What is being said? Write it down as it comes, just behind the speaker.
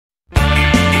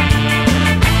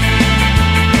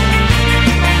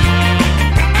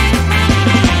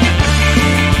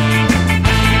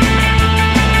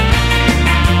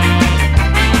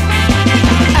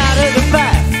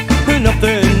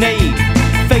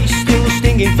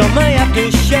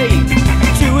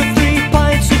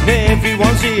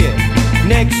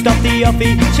next stop the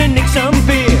offie to nick some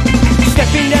beer.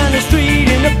 Stepping down the street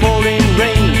in the pouring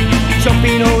rain,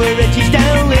 jumping over edges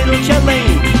down Little Chat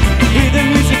Lane. Hear the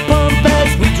music pump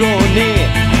as we draw near.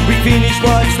 We finish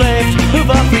what's left of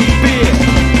our free beer.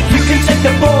 You can take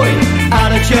the boy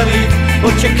out of jelly,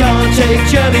 but you can't take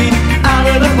jelly out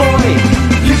of the boy.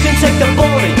 You can take the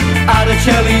boy out of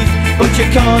jelly, but you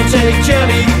can't take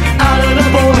jelly out of the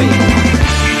boy.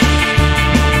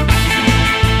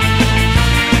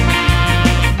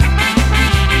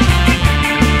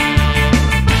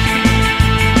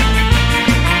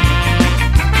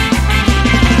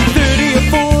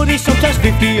 Sometimes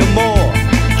 50 or more,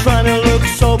 trying to look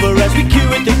sober as we queue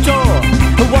at the door.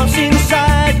 But once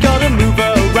inside, gotta move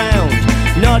around,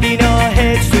 nodding our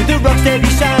heads to the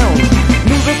rocksteady sound.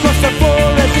 Move across the floor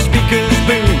as the speakers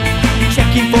boom,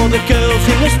 checking for the girls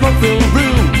in the smoke-filled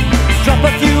room. Drop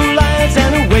a few lines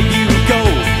and away you go.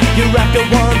 You're after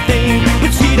one thing, but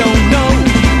she don't know.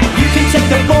 You can take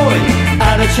the boy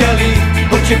out of jelly,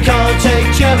 but you can't take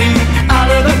jelly out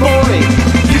of the boy.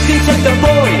 You can take the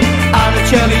boy out of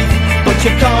jelly, but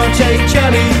you can't take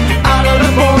jelly out of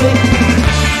the boy.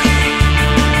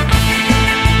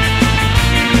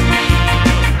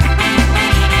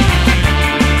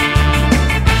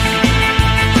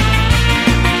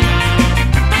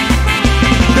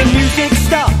 The music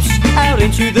stops out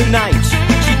into the night.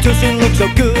 She doesn't look so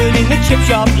good in the chip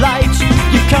shop lights.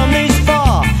 You've come this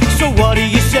far, so what do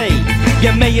you say?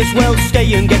 You may as well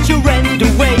stay and get your end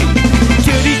away.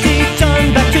 Dirty deep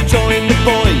done, back to join the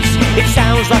boys. It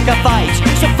sounds like a fight,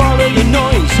 so follow the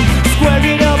noise. Square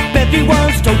it up,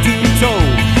 everyone's toe to toe.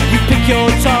 You pick your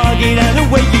target and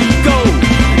away you go.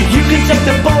 You can take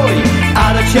the boy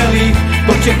out of jelly,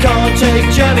 but you can't take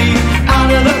jelly out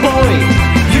of the boy.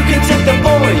 You can take the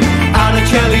boy out of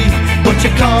jelly, but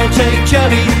you can't take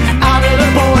jelly out of the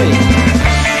boy.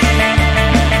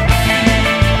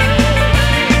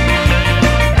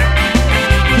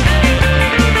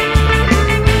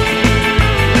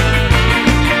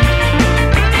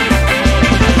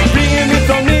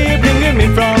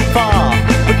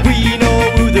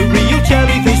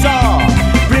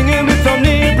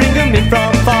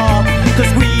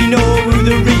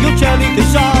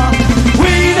 Jellyfish are.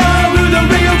 We know who the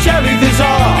real jellyfish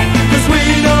are, 'cause we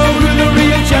know who the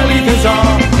real jellyfish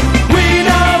are. We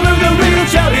know who the real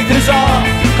jellyfish are,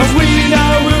 'cause we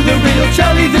know who the real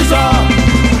jellyfish are.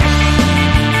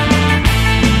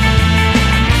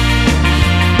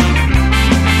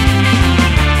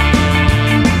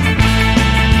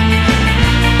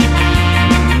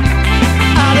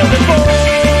 Out of the boy.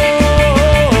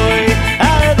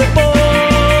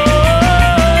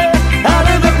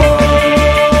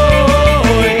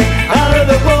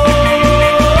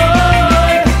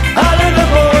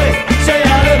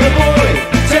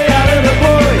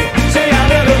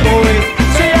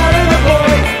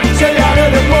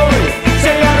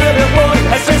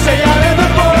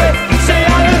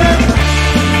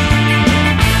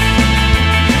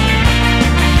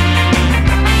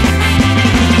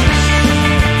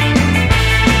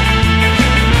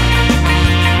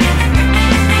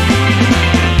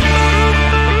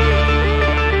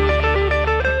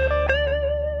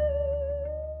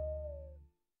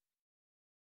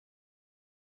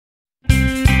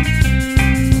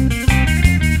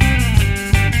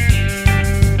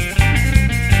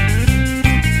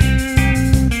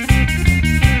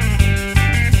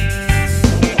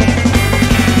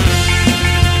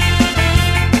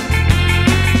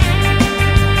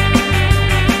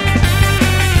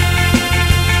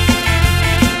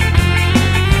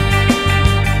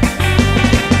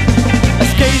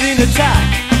 Attack,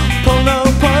 pull no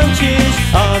punches,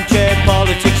 armchair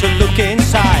politics and look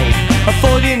inside.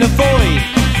 Avoiding the void,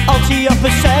 alter your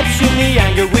perception, the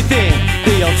anger within,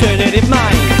 the alternative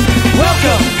mind.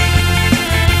 Welcome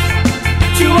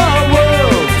to our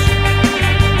world.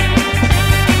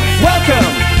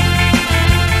 Welcome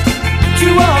to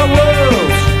our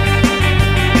world.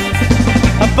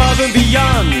 Above and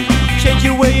beyond, change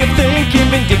your way of thinking,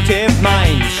 vindictive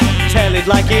minds. Tell it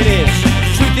like it is,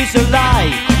 truth is a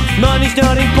lie. Money's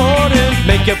not important,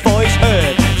 make your voice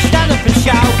heard. Stand up and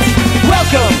shout,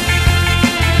 welcome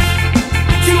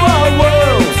to our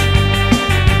world.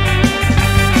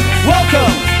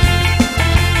 Welcome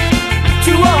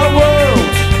to our world.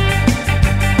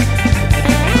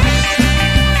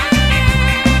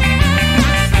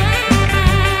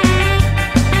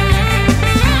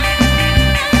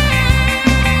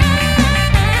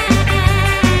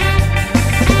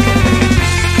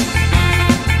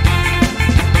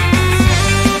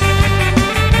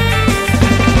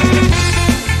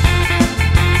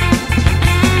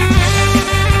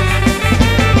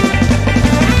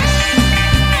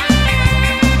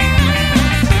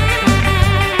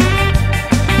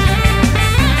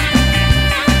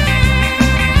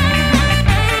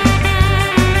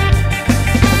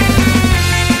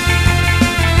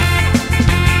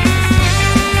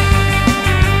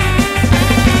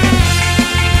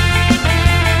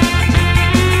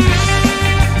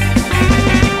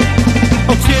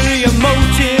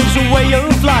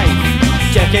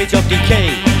 decades of decay,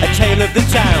 a tale of the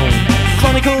town.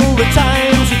 Chronicle the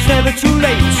times, it's never too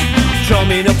late.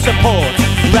 Drumming up support,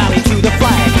 rally to the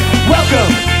flag.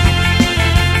 Welcome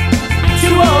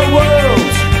to our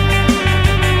world.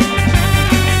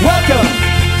 Welcome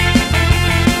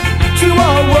to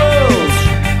our world.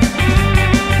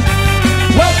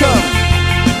 Welcome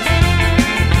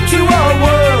to our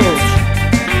world.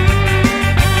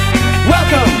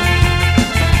 Welcome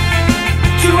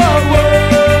to our world.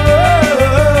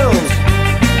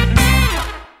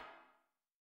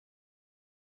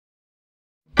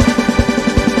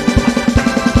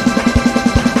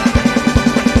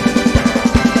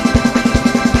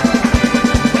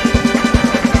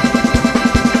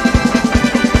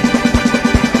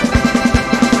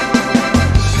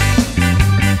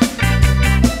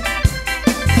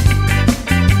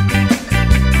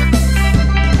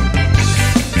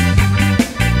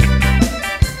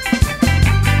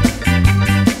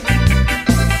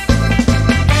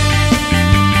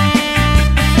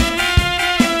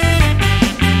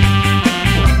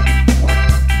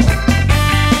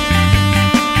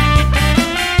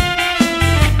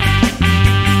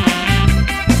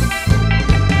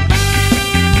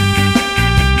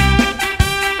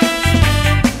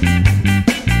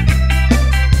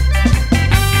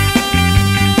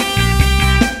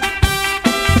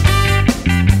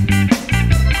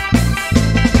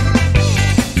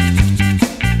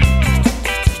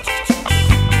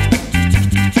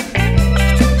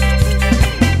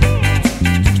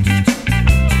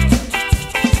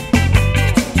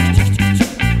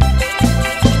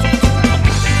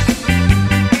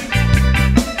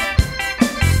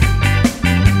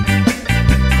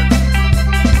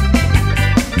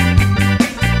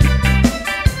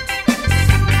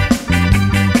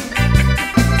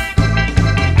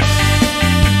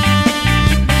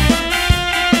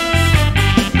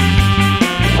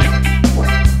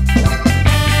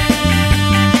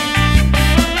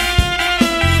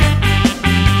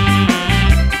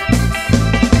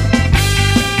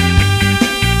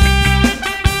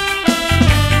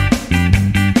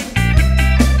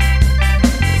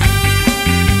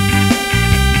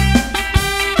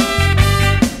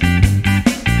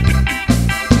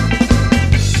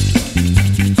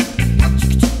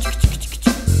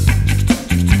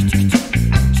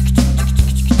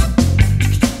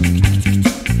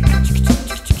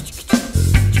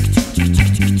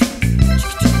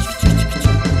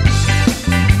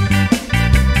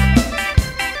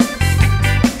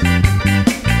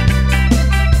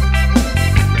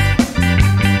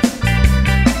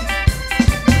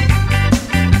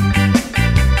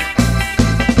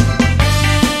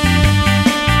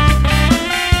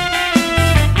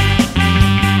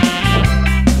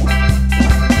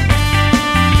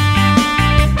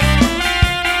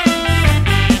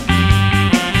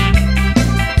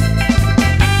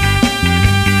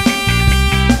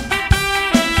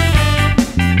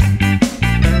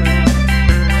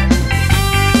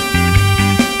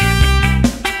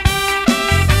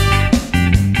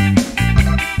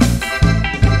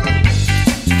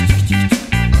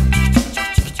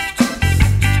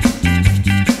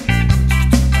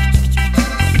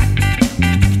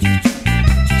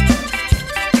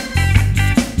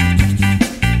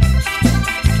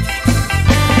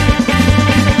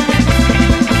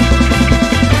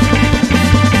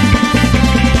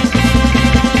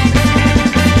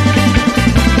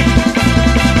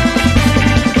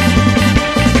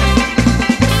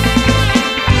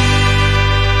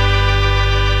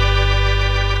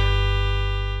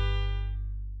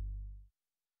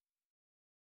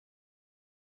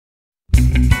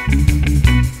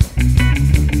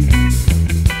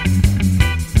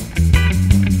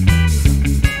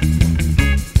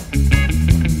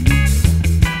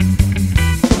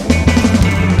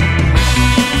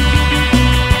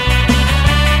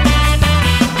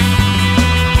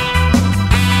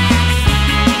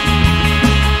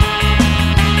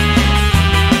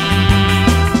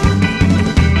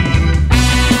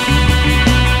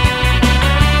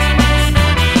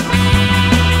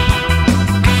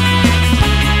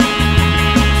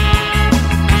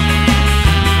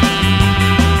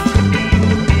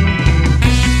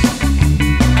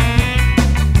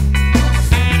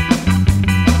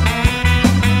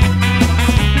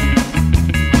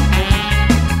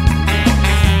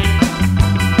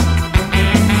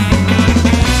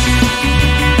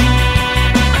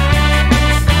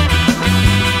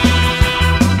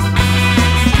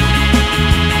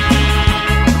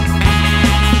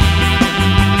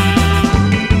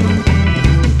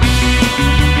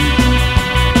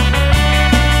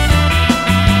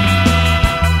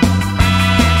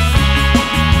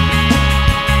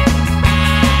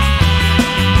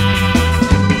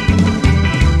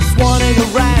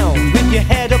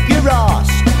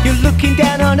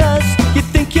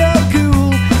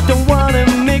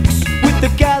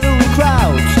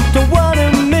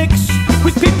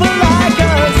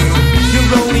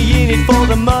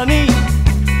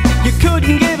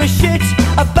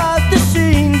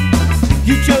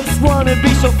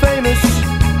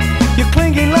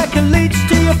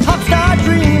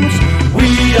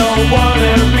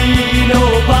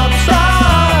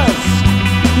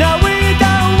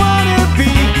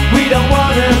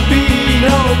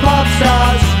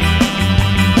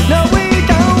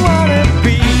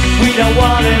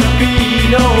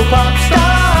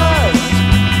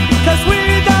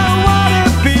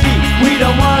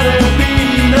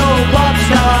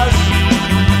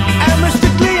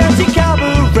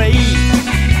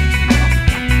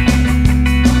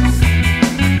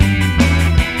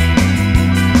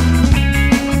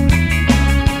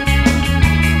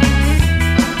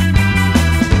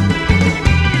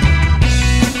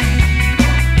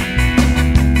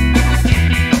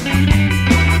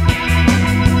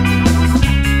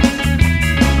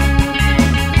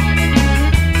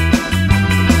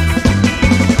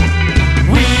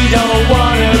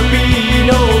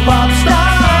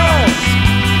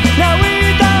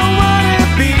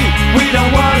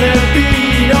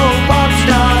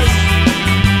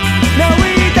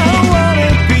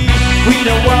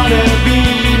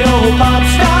 pop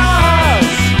stars.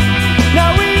 No,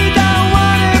 we don't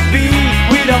wanna be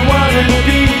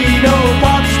no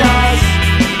pop stars.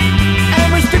 And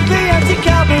we're strictly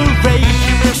anti-cabaret.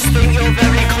 You must think you're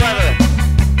very clever,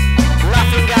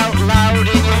 laughing out loud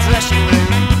in your dressing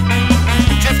room,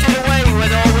 drifted away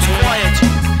when all was quiet,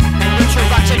 and reaching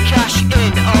back to cash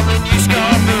in on the new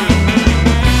scar boom.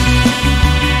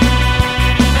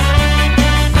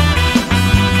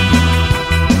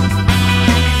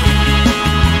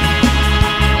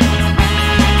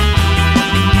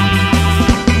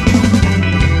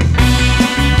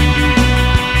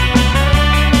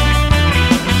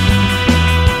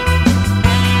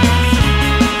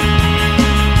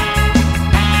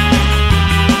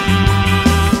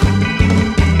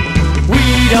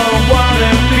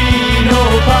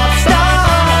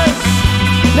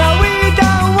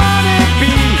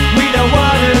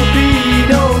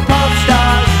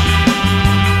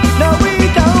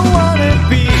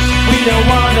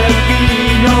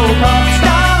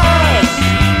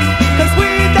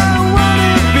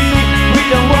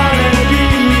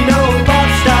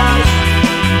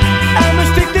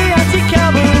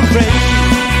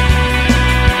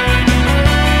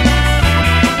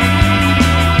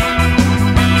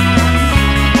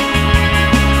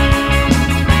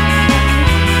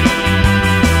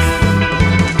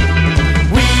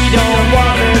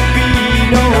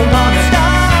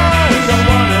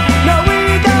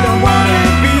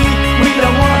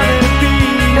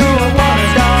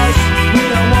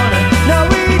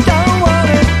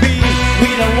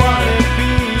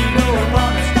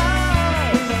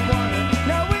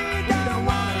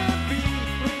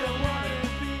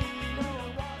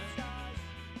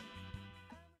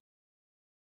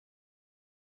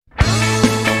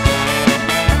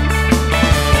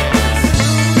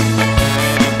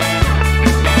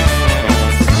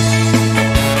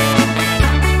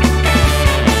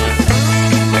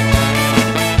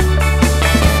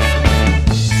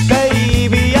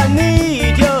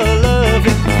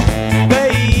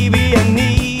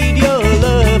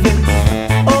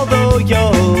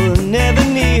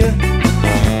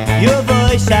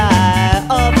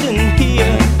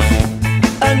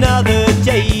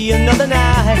 Another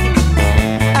night,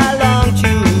 I long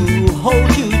to hold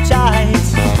you tight,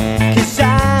 'cause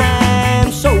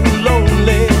I'm so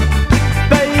lonely.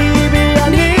 Baby, I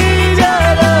need your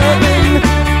loving,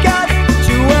 got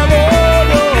to have all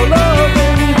your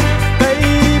loving.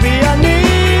 Baby, I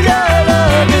need your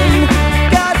loving,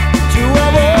 got to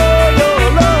have all your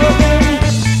loving.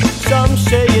 Some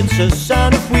say it's a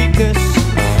sign of weakness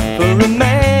for a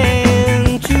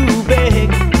man to beg.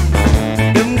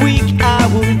 Then weak I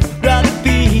would rather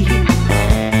be,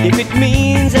 if it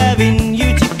means having you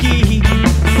to keep.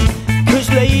 'Cause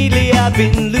lately I've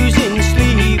been losing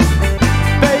sleep.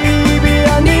 Baby,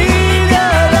 I need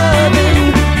your loving,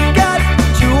 got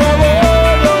to have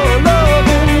all your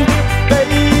loving.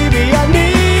 Baby, I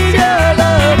need your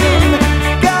loving,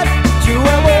 got to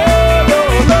have all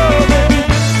your loving.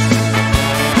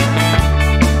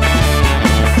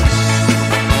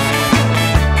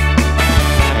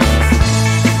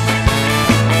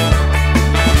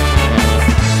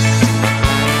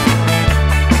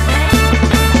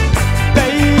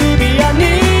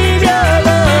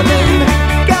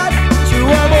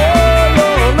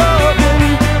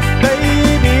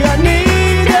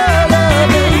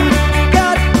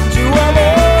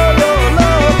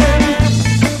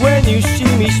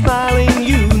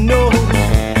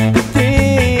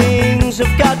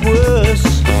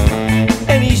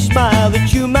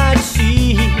 That you might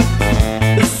see,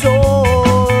 it's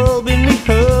all been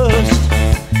rehearsed.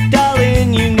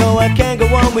 Darling, you know I can't go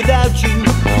on without you.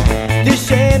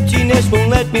 This emptiness won't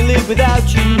let me live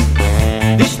without you.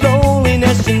 This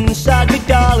loneliness inside me,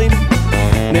 darling,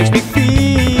 makes me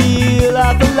feel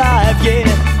half alive, yeah.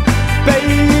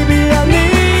 Baby, I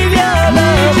need your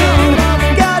loving,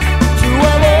 got to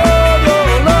have all your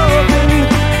loving.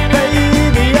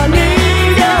 Baby, I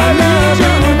need your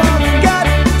loving, got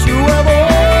to have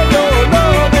all your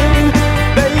loving.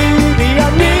 Baby, I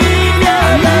need your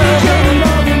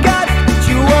loving, got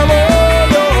to have all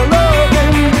your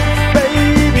loving.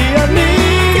 Baby, I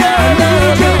need your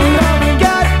loving.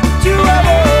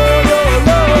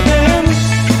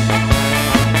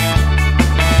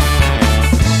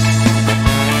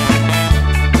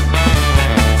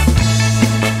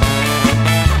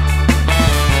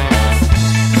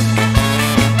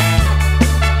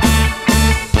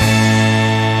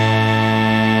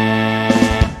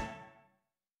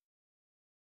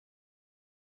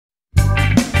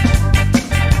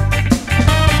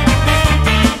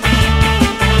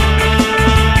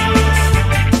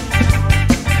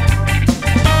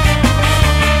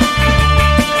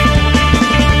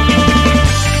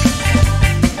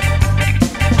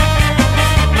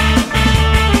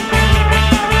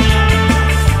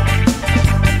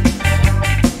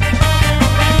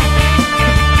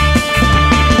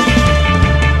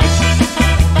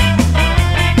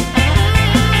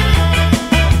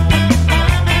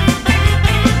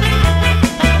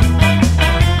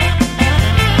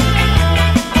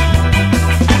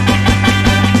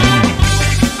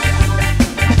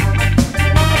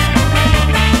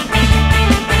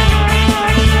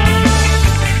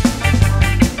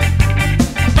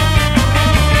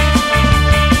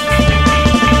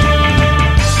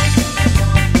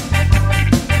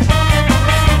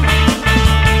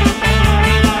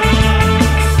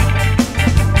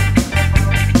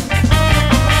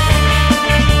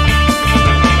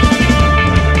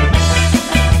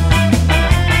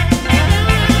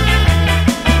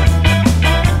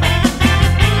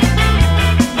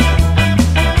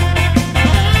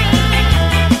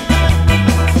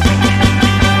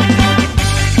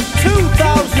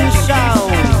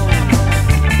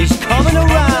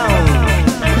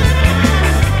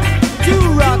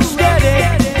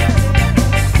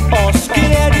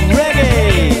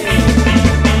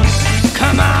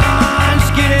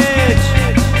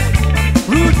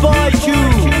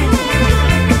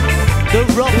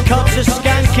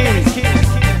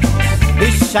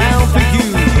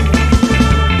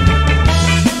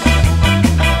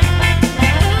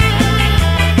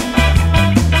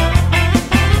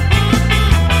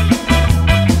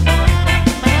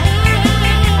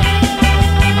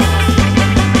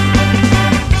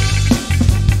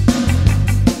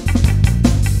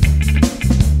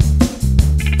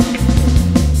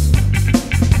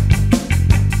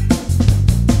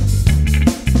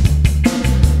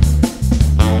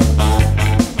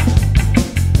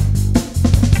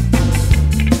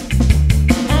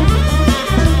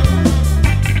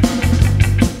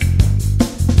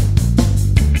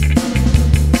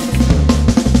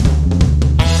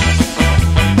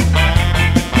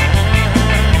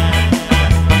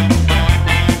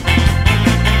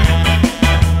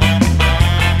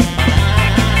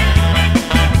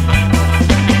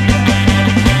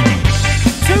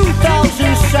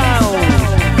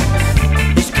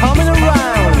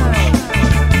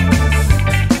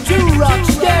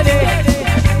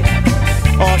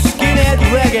 or skinhead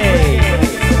reggae.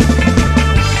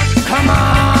 Come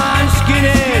on,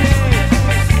 skinhead,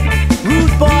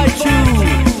 rude boy too.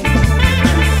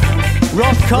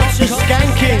 Rough cuts are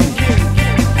skanking.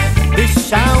 This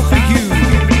sound for you.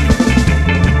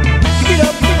 Pick it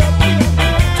up,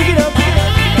 pick it up,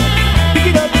 pick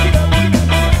it up, pick it,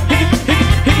 pick it, pick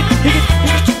it, pick it.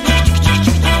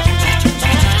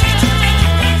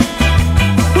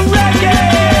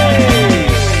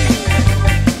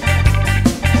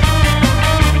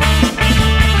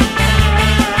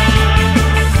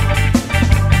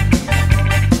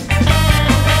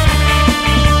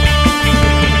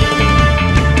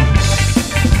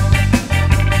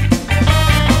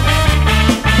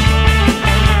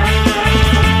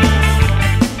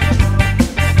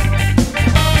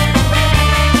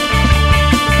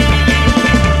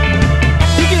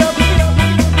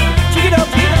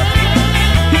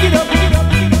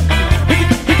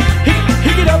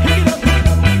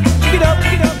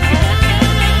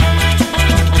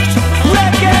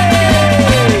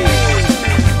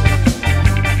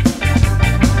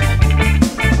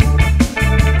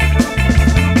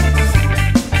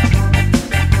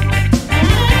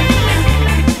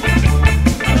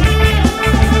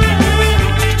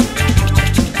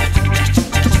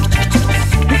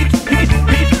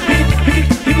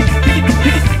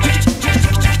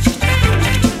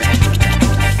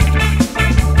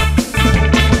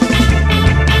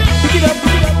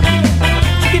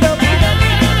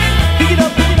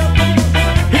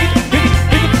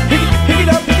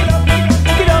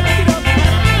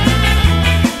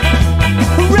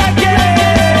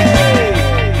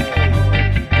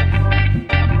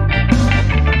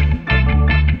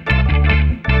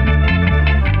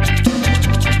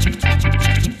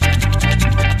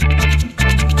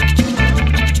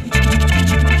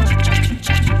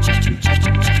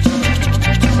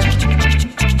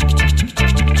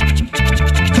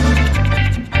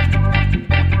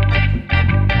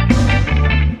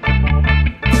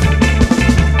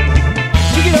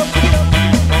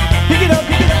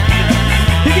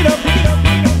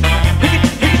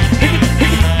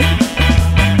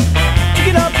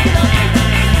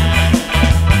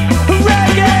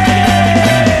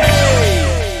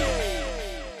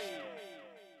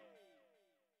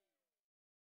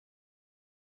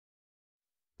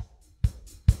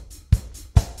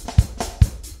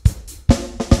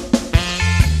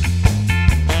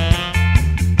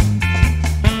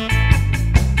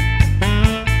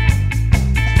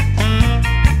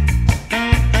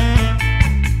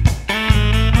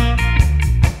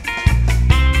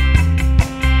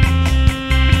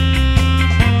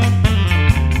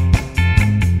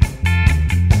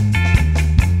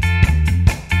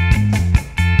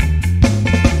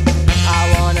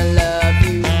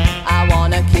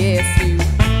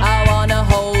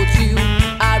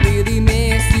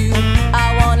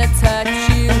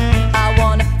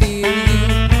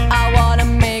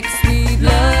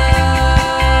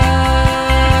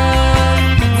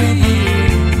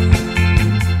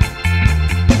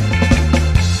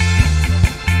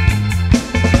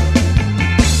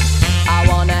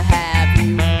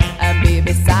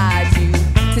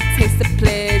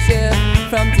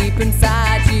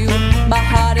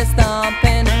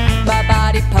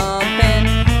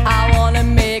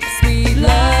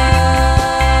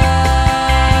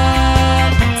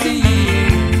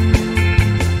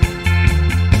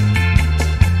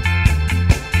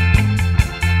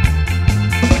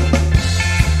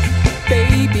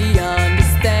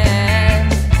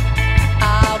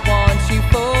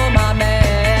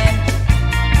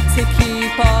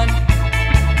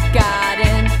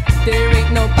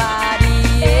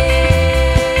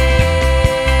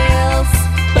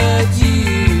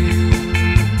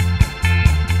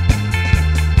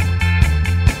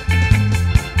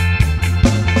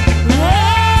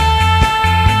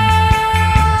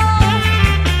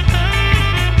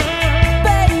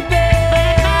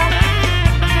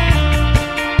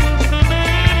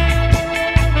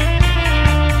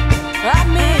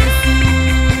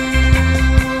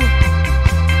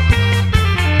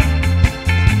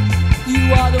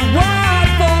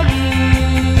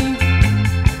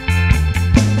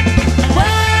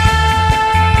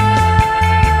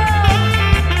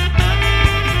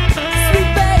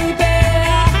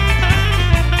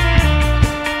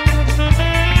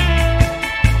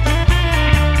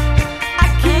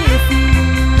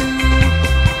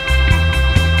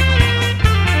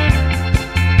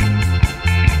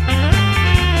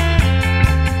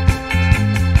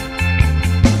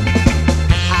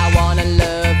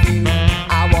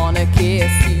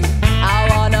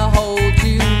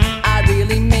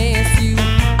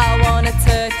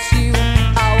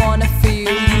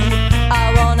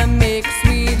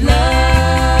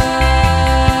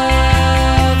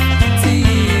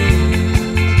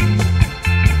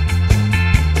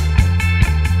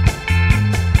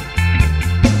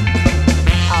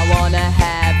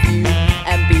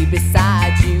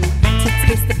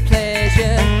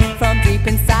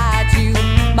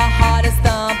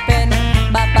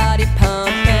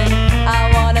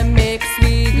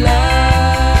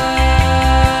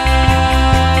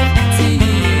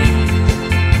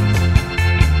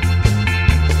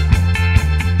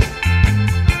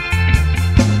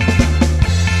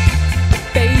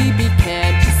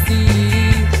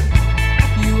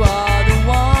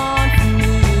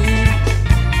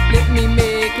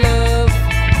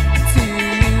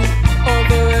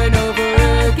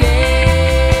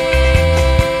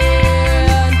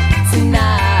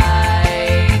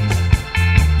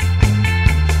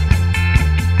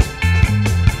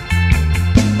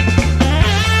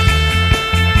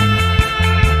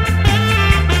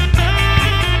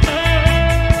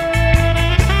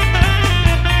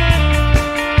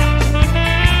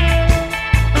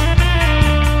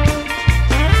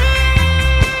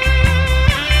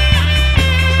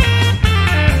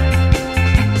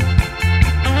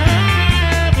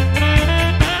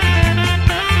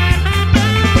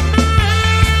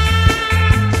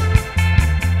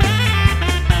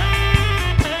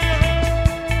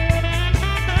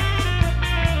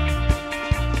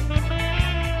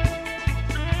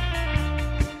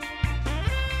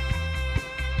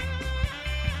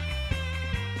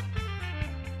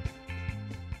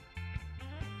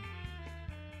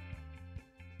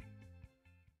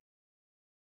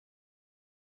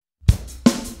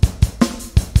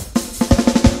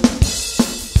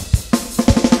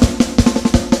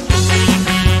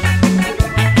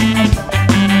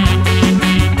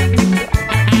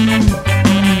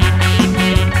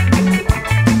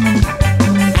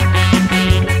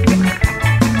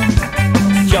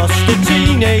 a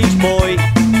teenage boy,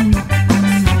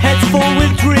 heads full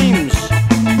with dreams,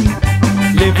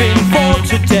 living for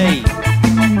today,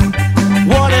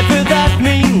 whatever that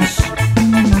means.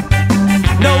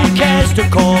 No cares to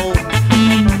call,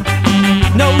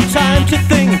 no time to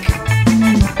think.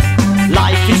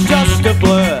 Life is just a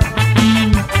blur,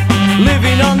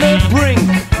 living on the brink.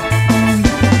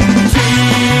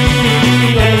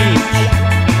 Teenage,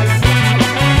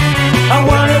 I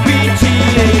wanna be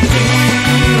teenage.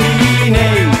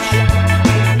 Teenage,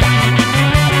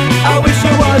 I wish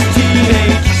I was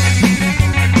teenage.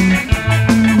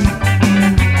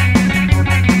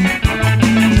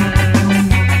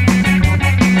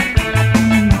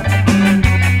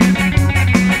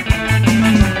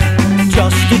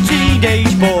 Just a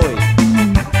teenage boy,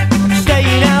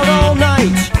 staying out all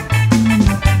night,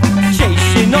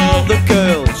 chasing all the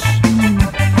girls.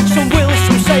 Some will,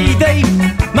 some say they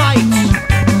might,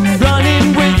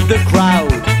 running with the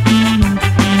crowd,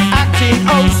 acting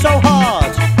oh so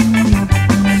hard,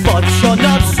 but you're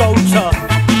not so tough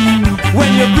when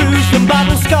you're bruised and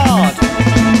battle scarred.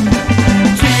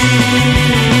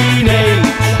 Teenage,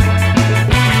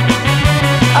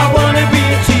 I wanna be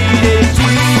a teenage.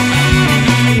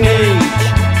 Teenage,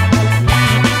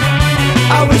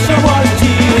 I wish I was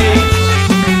teenage.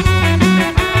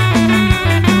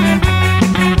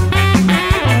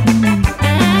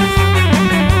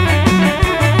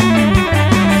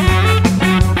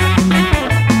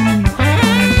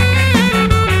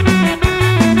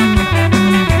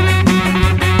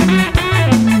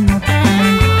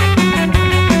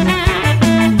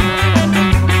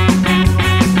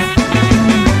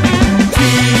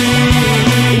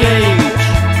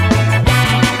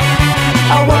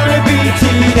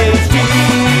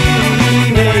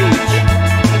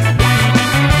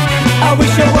 I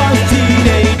wish I was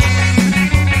teenage.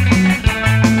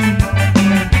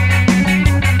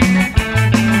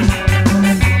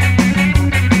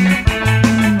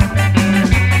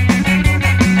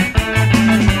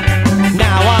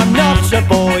 Now I'm not a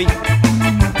boy,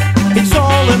 it's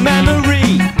all a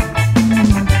memory.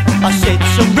 I sit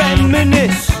and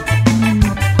reminisce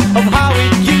of how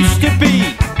it used to be.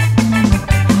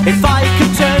 If I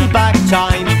could turn back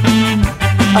time,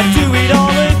 I'd do it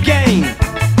all again.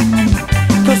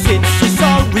 'Cause it's a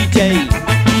sorry day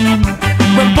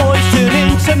when boys turn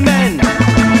into men.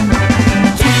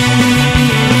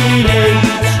 Teenage,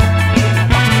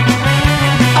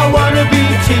 I wanna be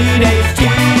teenage.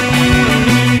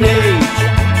 Teenage,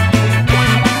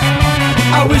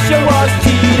 I wish I was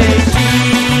teenage.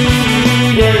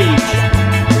 Teenage,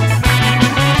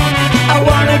 I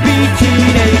wanna be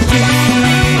teenage.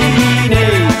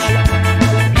 Teenage,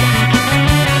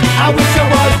 I wish I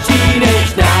was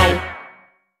teenage now.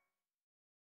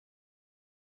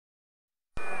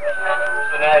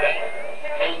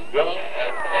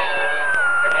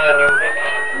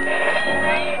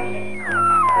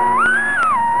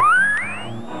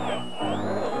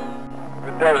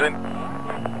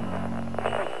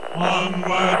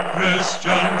 Onward,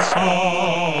 Christian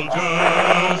soldiers,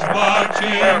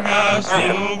 marching as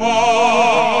you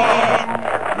walk,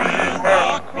 with the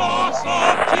cross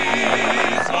of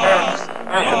Jesus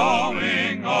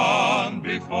going on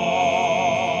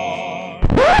before.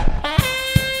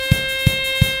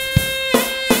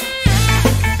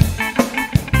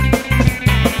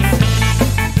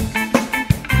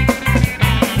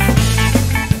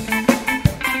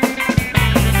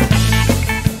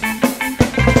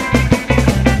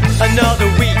 Another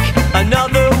week,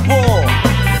 another war.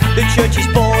 The church is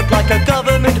bored like a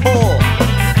government whore.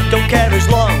 Don't care as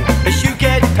long as you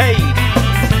get paid.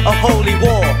 A holy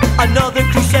war, another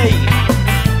crusade.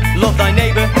 Love thy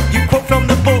neighbour, you quote from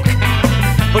the book,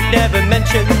 but never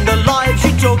mention the lives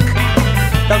you took.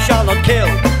 Thou shalt not kill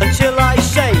until I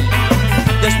say.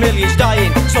 There's millions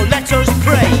dying, so let us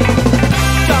pray.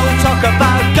 Don't talk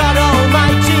about God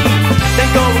Almighty, then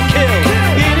go and kill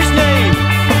in His name.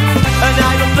 An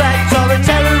idle threat or a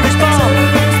terrorist bomb,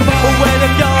 or where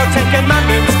have your 10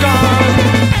 commandments gone?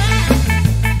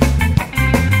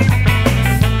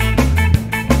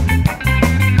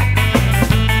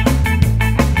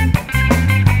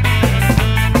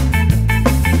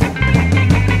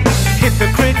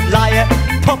 Hypocrite, liar,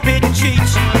 puppet, cheat,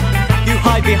 you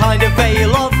hide behind a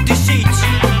veil of deceit.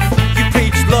 You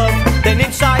preach love, then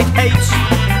inside hate.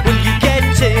 Will you get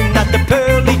in at the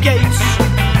pearly gates?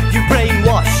 You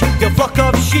brainwash your flock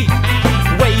of sheep.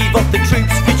 Wave off the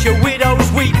troops, fit your widows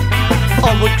weep.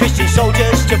 Onward, Christian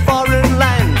soldiers, to foreign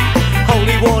land.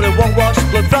 Holy water won't wash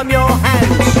blood from your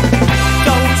hands.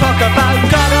 Don't talk about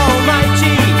God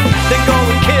Almighty, then go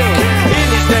and kill in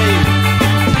His name.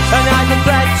 An idle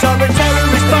threat or a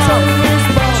terrorist bomb,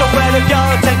 so where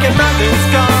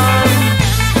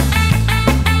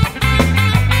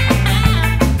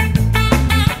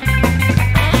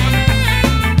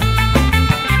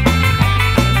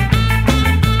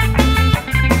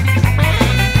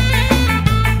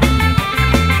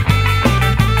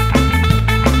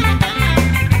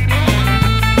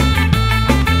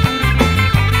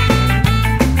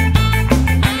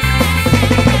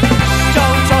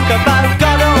about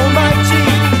God Almighty,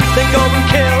 then go and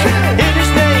kill in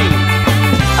His name.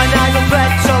 An idle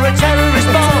threat or a terrorist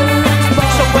bomb.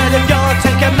 So where have your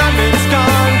 10 commandments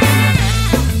gone?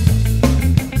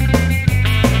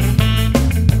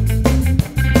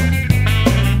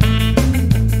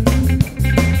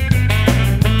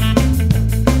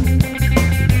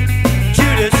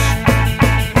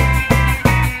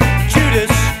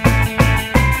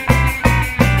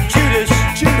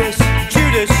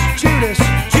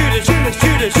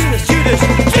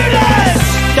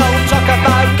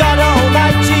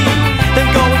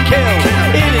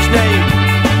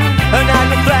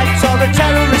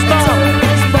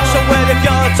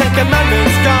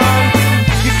 Commandments gone.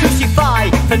 You crucify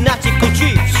fanatical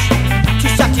chiefs to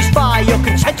satisfy your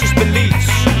contentious beliefs.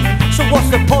 So what's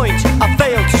the point? I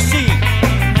fail to see.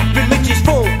 Religion's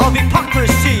full of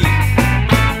hypocrisy.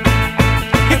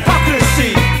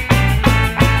 Hypocrisy.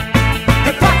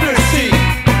 Hypocrisy.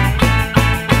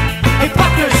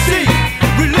 Hypocrisy.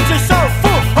 Religion's so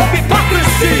full of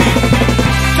hypocrisy.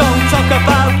 Don't talk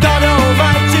about God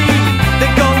Almighty,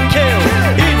 then go and kill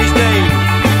in His name.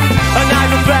 An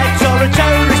idle threat or a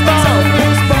terrorist bomb.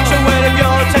 So where have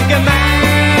your 10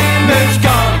 commandments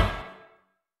gone?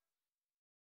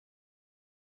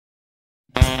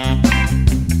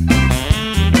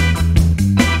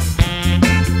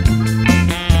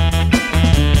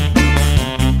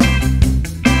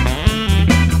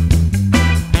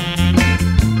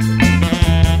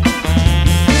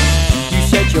 You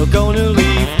said you're gonna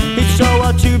leave. It's so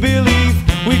hard to believe.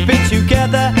 We've been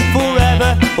together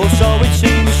forever, or so it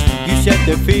seems. You said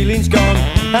the feeling's gone,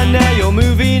 and now you're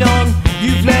moving on.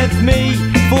 You've left me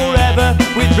forever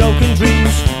with broken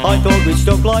dreams. I thought we'd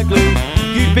stuck like glue,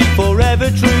 you'd be forever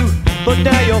true. But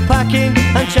now you're packing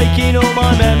and taking all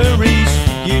my memories.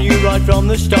 You knew right from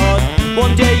the start,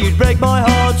 one day you'd break my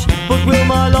heart. But will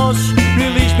my loss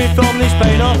release me from this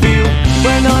pain I feel?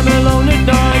 When I'm alone at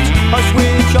night, I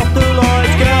switch off the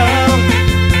lights, girl.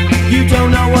 You don't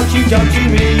know what you've done to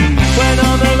me. When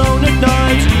I'm alone at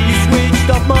night, you switched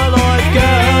off my life,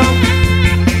 girl.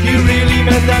 You really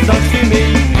meant that much to me.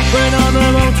 When I'm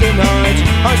alone tonight,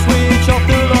 I switch off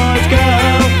the lights,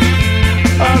 girl.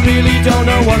 I really don't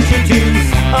know what to do.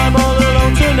 I'm all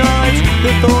alone tonight.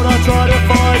 The thought I try to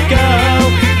fight, girl.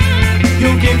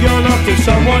 You'll give your love to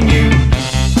someone new.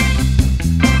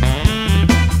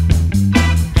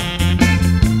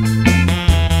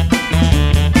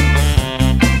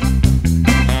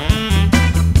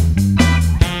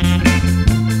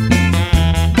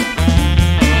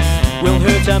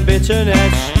 And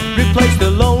bitterness replace the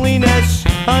loneliness.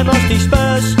 I must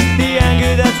disperse the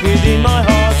anger that's within my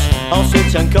heart. I'll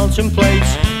sit and contemplate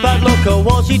bad luck or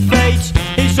was it fate?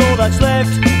 It's all that's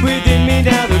left within me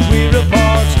now that we're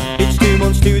apart. It's 2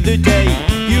 months to the day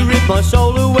you ripped my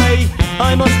soul away.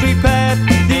 I must repair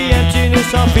the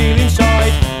emptiness I feel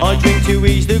inside. I drink to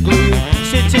ease the gloom,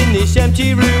 sit in this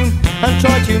empty room and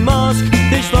try to mask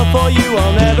this love for you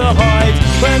I'll never hide.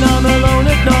 When I'm alone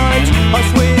at night, I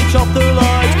switch off the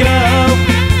lights, girl.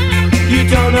 You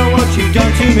don't know what you've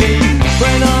done to me.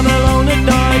 When I'm alone at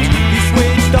night, you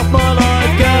switched off my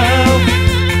life, girl.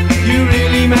 You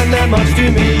really meant that much to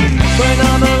me. When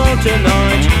I'm alone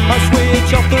tonight, I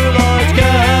switch off the lights,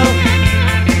 girl.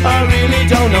 I really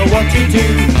don't know what to do.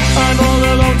 I'm all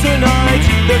alone tonight.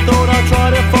 The thought I try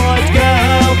to fight,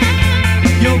 girl.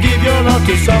 You'll give your love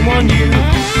to someone new.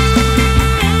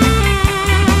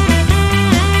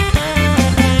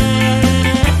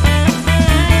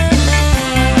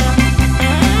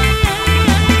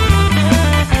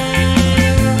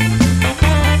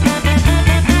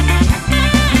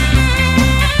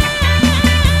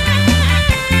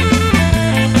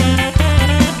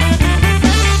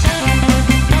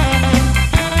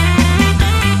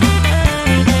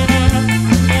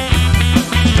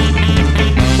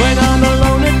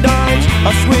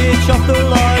 I switch off the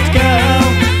lights, girl.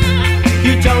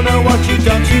 You don't know what you've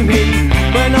done to me.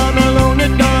 When I'm alone at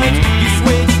night, you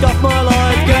switched off my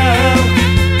life, girl.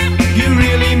 You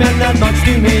really meant that much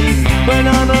to me. When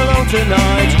I'm alone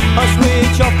tonight, I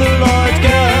switch off the lights,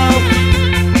 girl.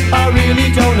 I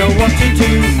really don't know what to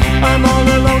do. I'm all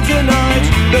alone tonight.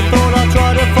 The thought I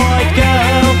try to fight,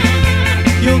 girl.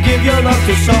 You'll give your love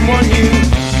to someone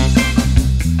new.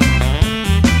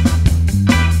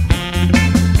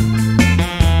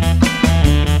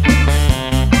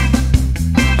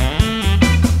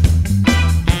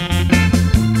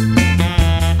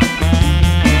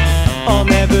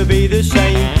 Be the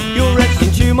same, you're etched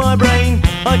into my brain.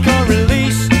 I can't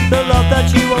release the love that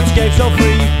you once gave so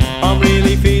free. I'm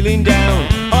really feeling down,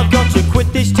 I've got to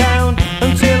quit this town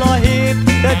until I hear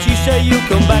that you say you'll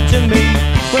come back to me.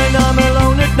 When I'm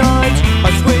alone at night,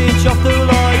 I switch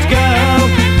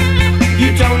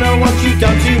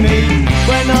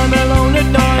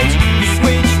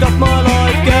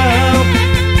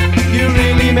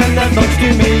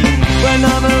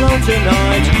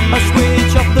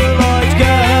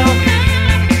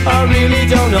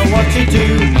to do.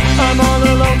 I'm all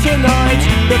alone tonight.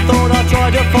 The thought I try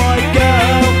to fight,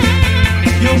 girl.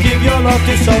 You'll give your love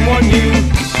to someone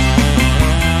new.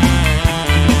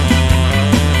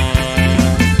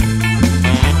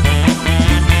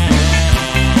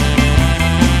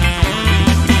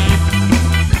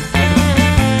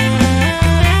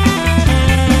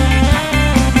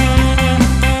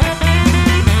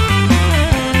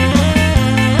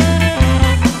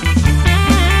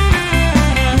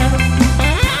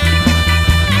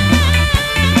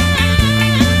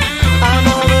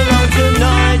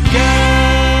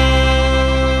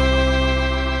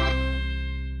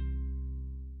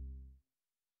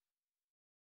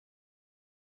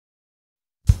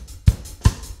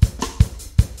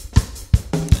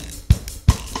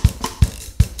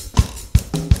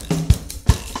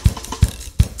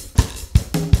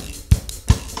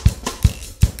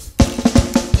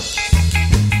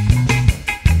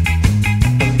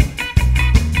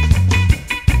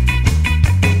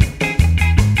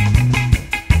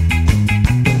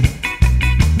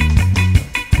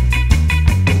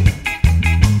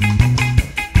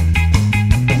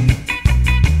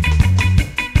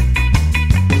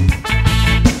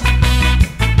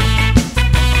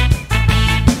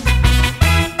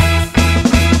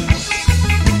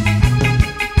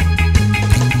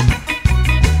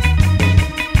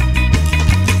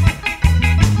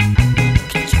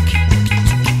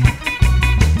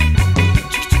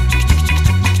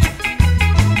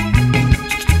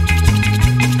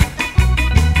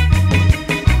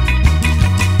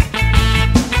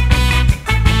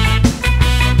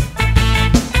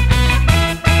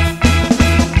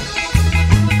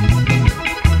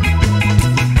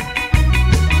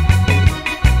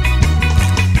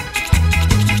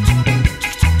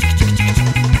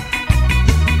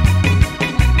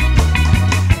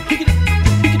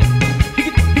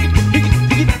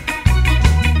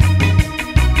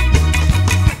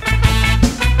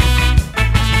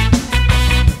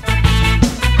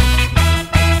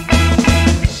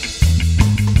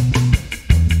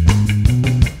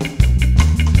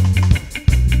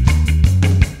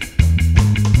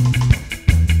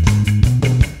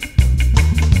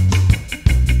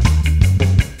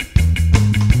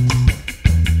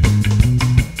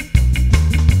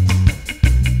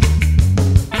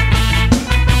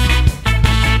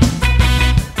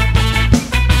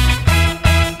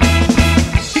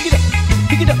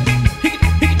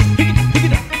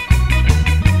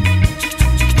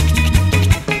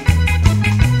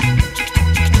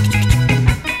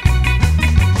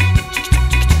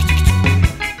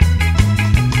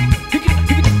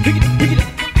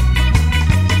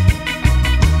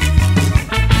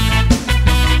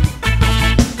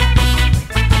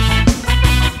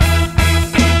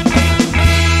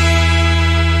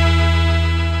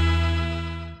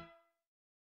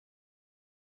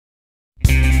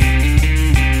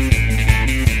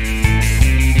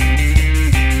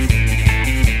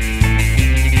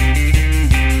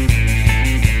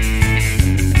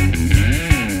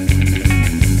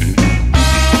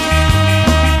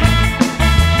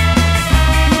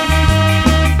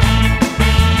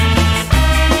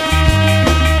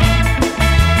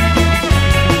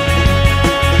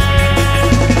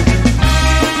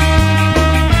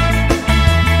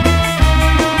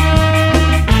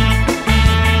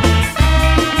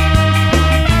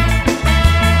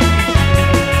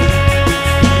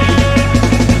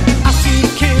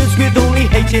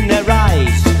 in their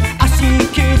eyes. I see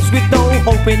kids with no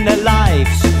hope in their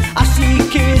lives. I see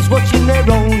kids watching their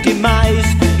own demise,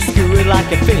 skewered like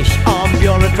a fish on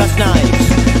bureaucrats' knives.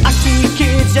 I see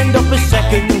kids end up as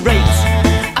second rate.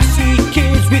 I see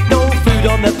kids with no food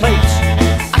on their plates.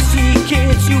 I see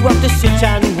kids who have to sit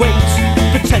and wait,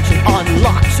 potential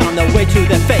unlocks on their way to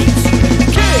their fates.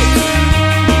 Kids,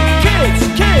 kids,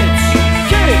 kids,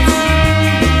 kids,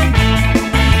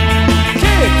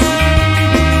 kids,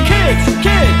 kids,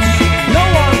 kids. No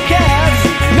one cares,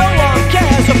 no one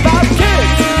cares about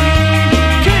kids.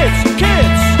 Kids,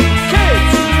 kids,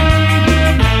 kids,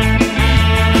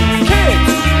 kids,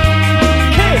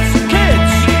 kids,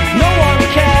 kids. No one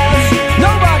cares,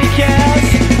 nobody cares.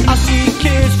 I see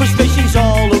kids, frustrations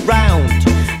all around.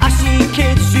 I see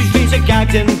kids whose dreams are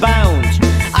gagged and bound.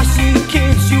 I see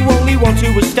kids who only want to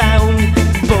astound,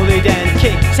 bullied and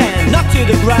kicked and knocked to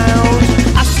the ground.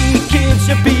 I see kids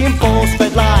are being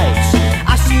force-fed lies.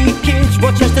 I see kids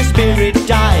watch as their spirit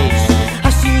dies. I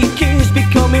see kids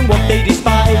becoming what they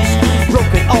despise,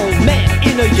 broken old men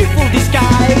in a youthful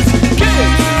disguise.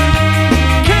 Kids,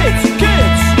 kids,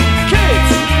 kids, kids,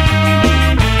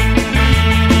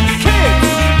 kids,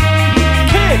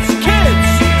 kids, kids.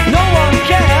 No one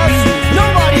cares,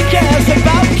 nobody cares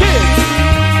about kids.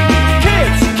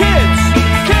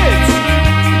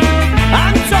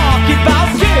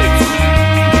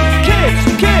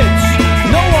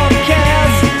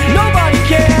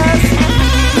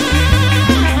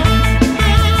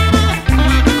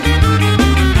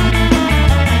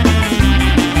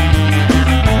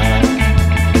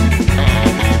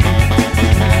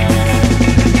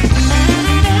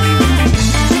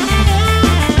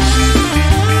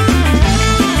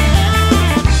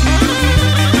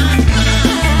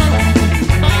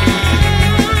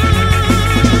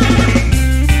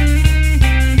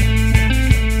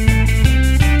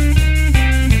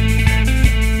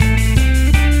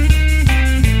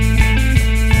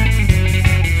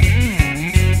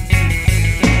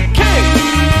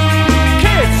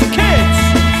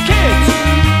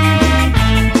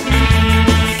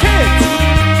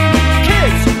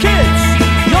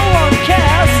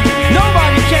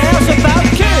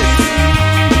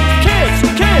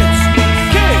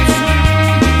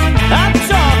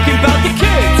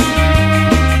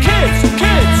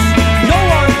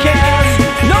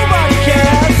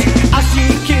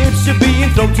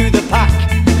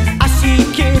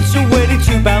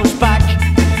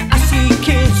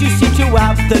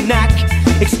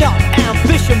 It's not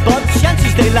ambition but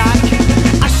chances they lack.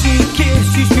 I see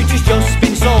kids whose future's just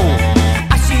been sold.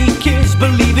 I see kids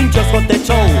believing just what they're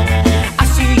told. I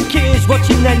see kids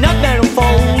watching their nightmare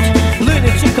unfold,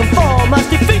 learning to conform as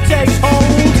defeat takes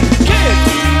hold. Kids,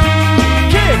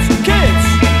 kids, kids,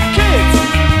 kids,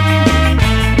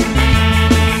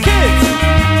 kids,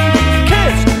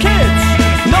 kids, kids.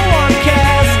 No one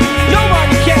cares,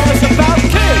 nobody cares about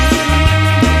kids.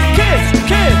 Kids,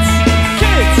 kids,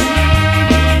 kids.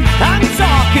 I'm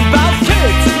talking about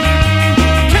kids.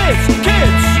 Kids,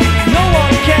 kids. No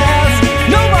one cares,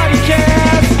 nobody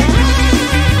cares.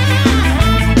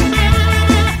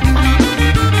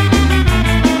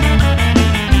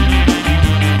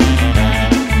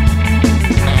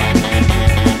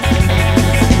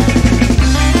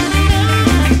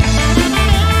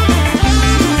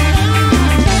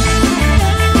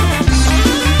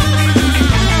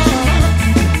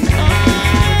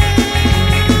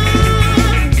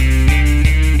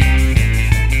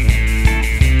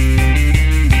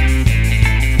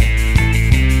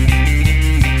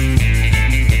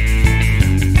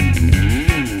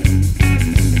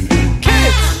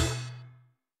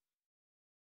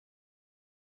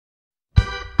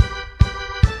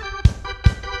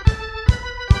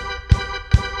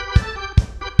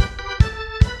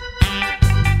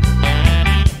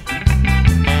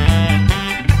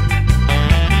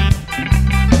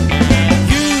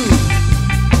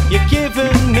 You're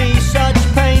giving me such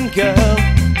pain, girl.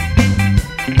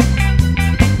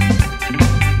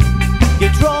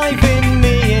 You're driving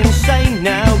me insane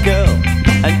now, girl,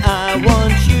 and I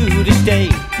want you to stay.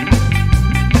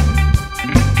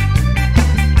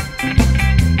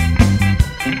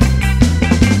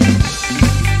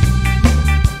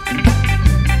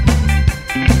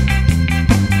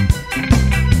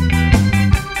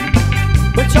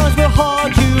 When times were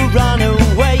hard, you ran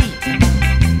away.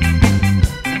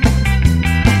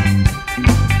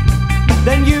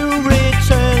 Then you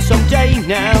return someday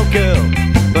now, girl,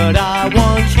 but I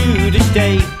want you to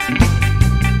stay.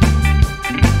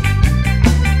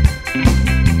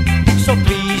 So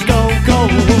please don't go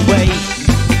away.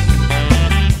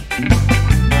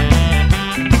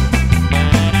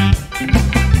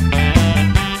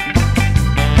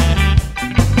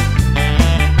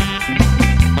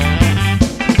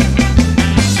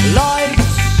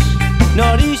 Life's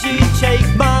not easy, take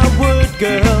my word,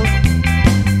 girl.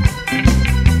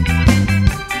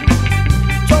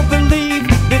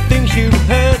 You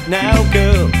heard now,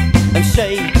 girl, and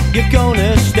say you're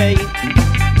gonna stay.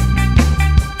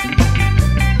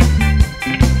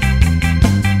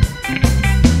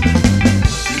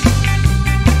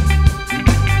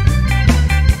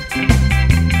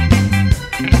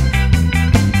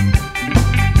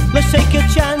 Let's take a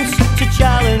chance to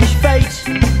challenge fate,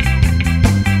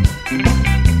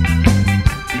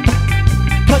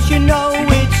 'cause you know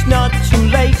it's not too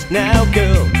late now,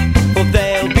 girl, for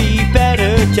there'll be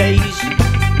better days.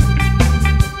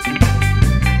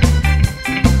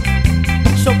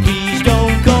 So please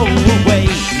don't go away.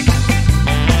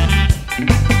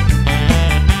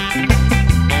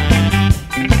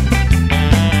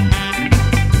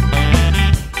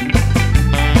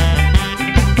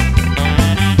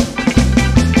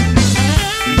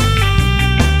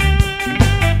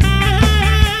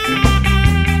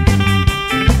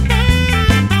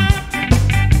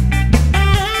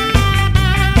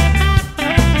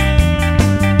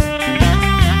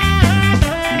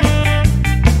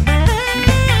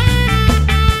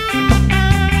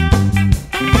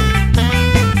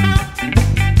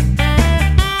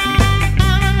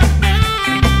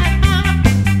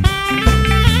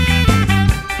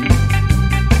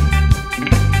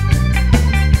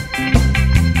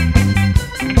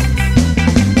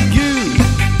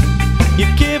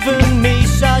 You've given me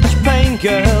such pain,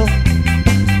 girl.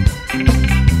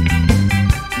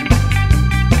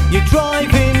 You're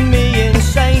driving me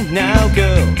insane now,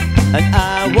 girl, and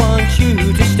I want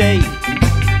you to stay.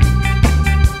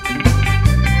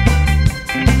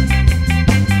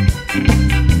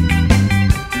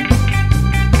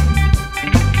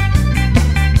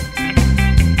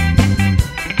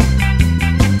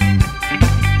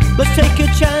 Let's take a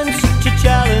chance to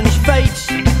challenge fate,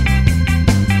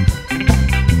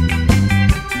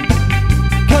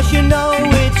 'cause you know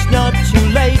it's not too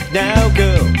late now,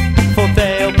 girl, for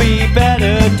there'll be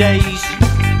better days.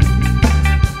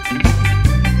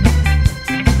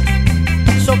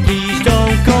 So please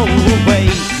don't go away.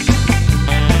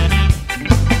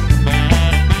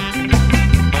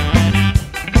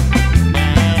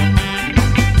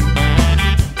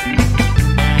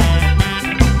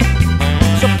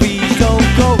 So please don't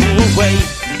go away.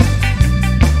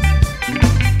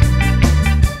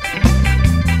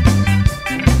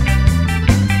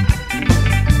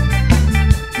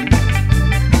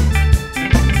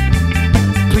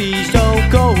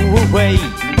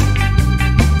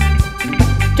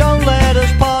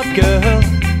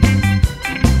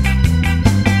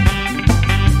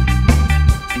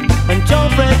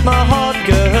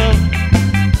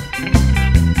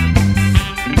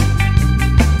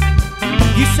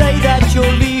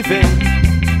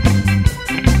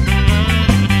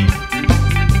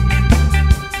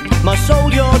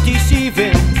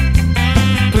 deceiving.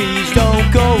 Please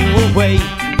don't go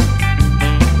away.